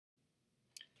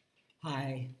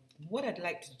Hi, what I'd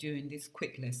like to do in this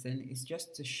quick lesson is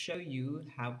just to show you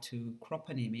how to crop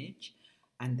an image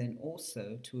and then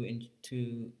also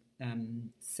to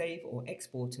save or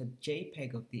export a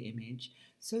JPEG of the image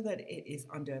so that it is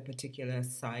under a particular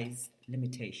size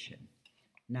limitation.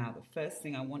 Now, the first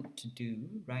thing I want to do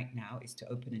right now is to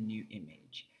open a new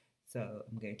image. So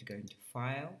I'm going to go into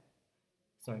File.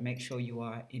 Sorry, make sure you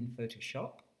are in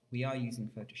Photoshop. We are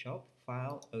using Photoshop.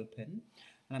 File, Open.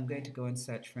 And I'm going to go and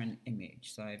search for an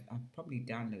image. So I've probably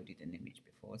downloaded an image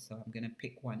before, so I'm going to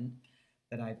pick one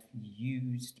that I've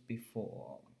used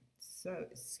before. So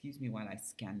excuse me while I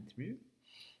scan through.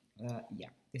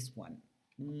 Yeah, this one.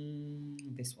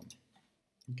 This one.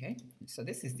 Okay, so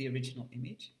this is the original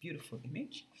image, beautiful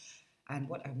image. And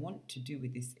what I want to do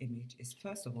with this image is,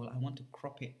 first of all, I want to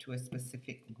crop it to a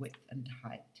specific width and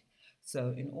height.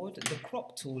 So in order, the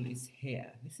crop tool is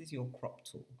here. This is your crop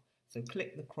tool. So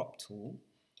click the crop tool.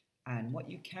 And what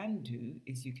you can do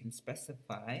is you can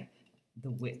specify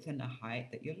the width and the height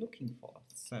that you're looking for.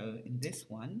 So in this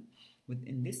one,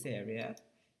 within this area,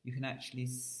 you can actually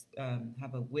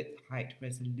have a width height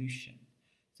resolution.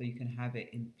 So you can have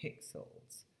it in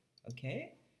pixels.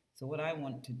 Okay? So what I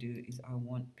want to do is I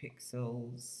want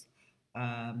pixels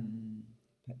per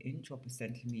inch or per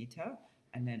centimeter.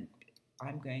 And then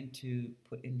I'm going to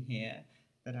put in here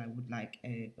that I would like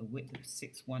a width of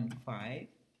 615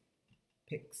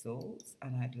 pixels,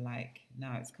 and I'd like,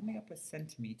 now it's coming up as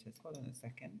centimeters, hold on a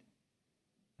second,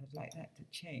 I'd like that to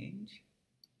change.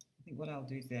 I think what I'll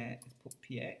do there is put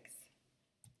px,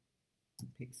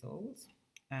 pixels,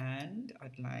 and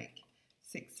I'd like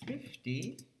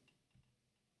 650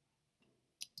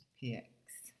 px,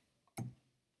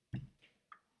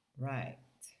 right,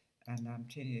 and I'm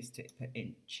changing this to per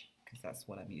inch because that's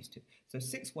what I'm used to. So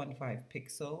 615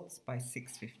 pixels by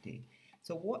 650.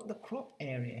 So what the crop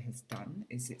area has done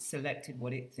is it selected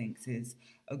what it thinks is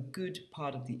a good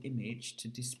part of the image to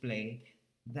display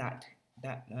to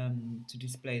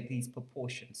display these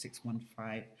proportions: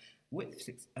 615 width,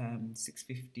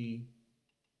 650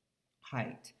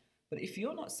 height. But if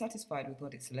you're not satisfied with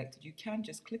what it selected, you can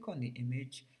just click on the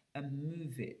image and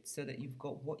move it so that you've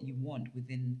got what you want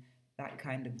within that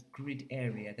kind of grid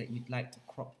area that you'd like to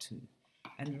crop to.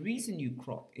 And the reason you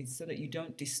crop is so that you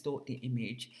don't distort the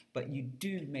image, but you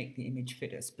do make the image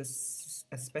fit a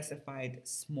specified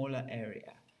smaller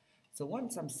area. So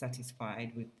once I'm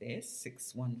satisfied with this,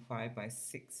 615 by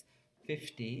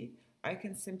 650, I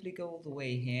can simply go all the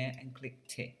way here and click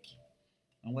tick.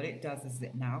 And what it does is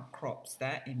it now crops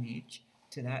that image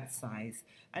to that size,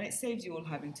 and it saves you all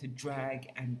having to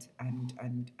drag and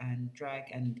drag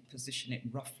and position it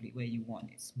roughly where you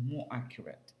want. It's more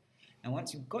accurate. Now,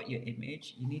 once you've got your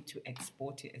image, you need to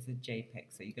export it as a JPEG.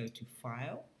 So you go to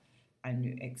File, and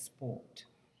you export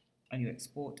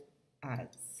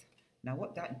as. Now,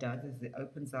 what that does is it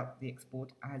opens up the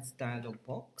Export As dialog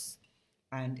box,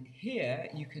 and here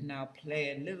you can now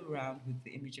play a little around with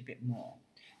the image a bit more.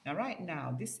 Now, right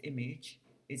now, this image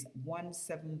is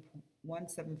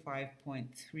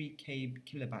 175.3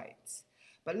 kilobytes.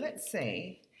 But let's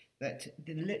say that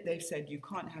they've said you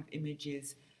can't have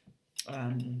images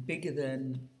bigger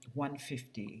than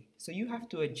 150. So you have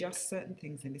to adjust certain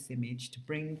things in this image to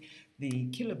bring the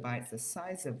kilobytes, the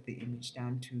size of the image,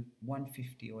 down to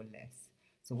 150 or less.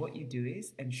 So what you do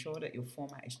is ensure that your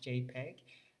format is JPEG,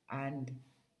 and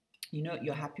you know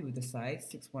you're happy with the size,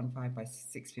 615 by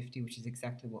 650, which is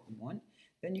exactly what we want.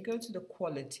 Then you go to the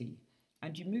quality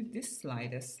and you move this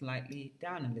slider slightly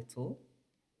down a little,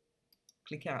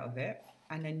 click out of it,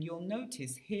 and then you'll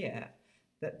notice here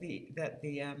that the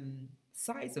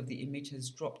size of the image has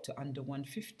dropped to under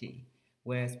 150,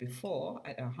 whereas before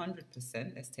at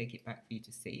 100%, let's take it back for you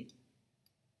to see,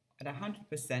 at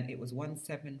 100% it was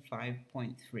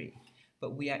 175.3,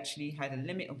 but we actually had a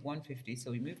limit of 150, so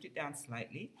we moved it down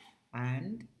slightly,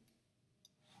 and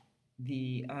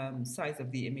the size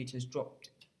of the image has dropped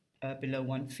below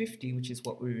 150, which is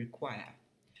what we require.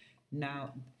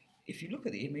 Now, if you look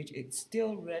at the image, it's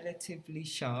still relatively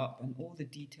sharp and all the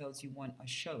details you want are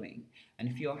showing. And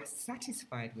if you're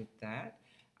satisfied with that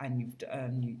and you've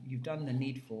done the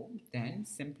needful, then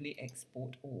simply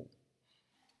export all.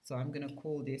 So I'm going to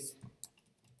call this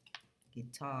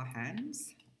guitar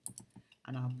hands,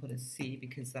 and I'll put a C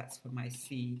because that's for my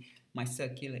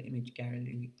circular image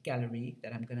gallery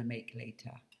that I'm going to make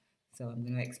later. So I'm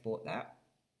going to export that,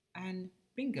 and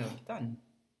bingo, done.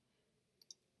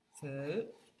 So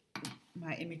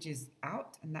my image is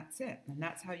out, and that's it. And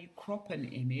that's how you crop an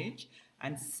image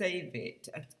and save it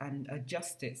and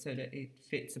adjust it so that it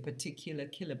fits a particular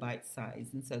kilobyte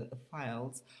size, and so that the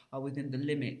files are within the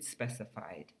limits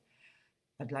specified.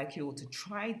 I'd like you all to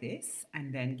try this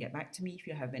and then get back to me if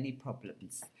you have any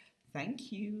problems.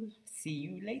 Thank you. See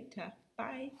you later.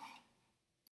 Bye.